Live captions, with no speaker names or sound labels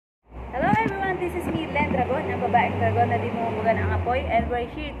This is me, LHEN Dragon, ang babaeng dragon na di mumubugan ang apoy. And we're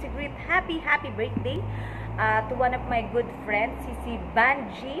here to greet happy birthday to one of my good friends, si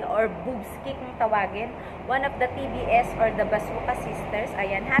Banji or Boobski kung tawagin. One of the TBS or the Basuka sisters.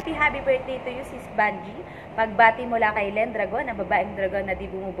 Ayan, happy birthday to you, sis Banji. Pagbati mula kay LHEN Dragon, ang babaeng dragon na di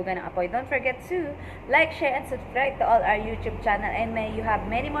bumubugan ng apoy. Don't forget to like, share, and subscribe to all our YouTube channel. And may you have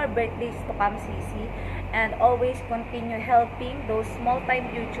many more birthdays to come, Sisi. And always continue helping those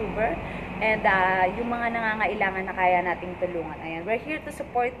small-time YouTuber and yung mga nangangailangan na kaya nating tulungan. Ayan, we're here to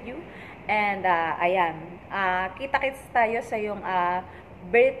support you. And ayan, kita-kits tayo sa yung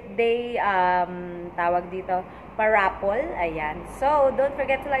birthday, tawag dito, parapol. Ayan. So, don't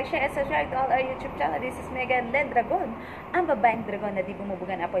forget to like, share, and subscribe to all our YouTube channel. This is Megan LHEN Dragon, ang babaeng dragon na di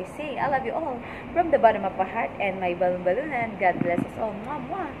bumubugan apoy. Say, I love you all from the bottom of my heart and my balon-balunan. God bless us all. Mwah,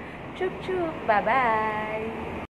 mwah. Chup chup. Bye bye.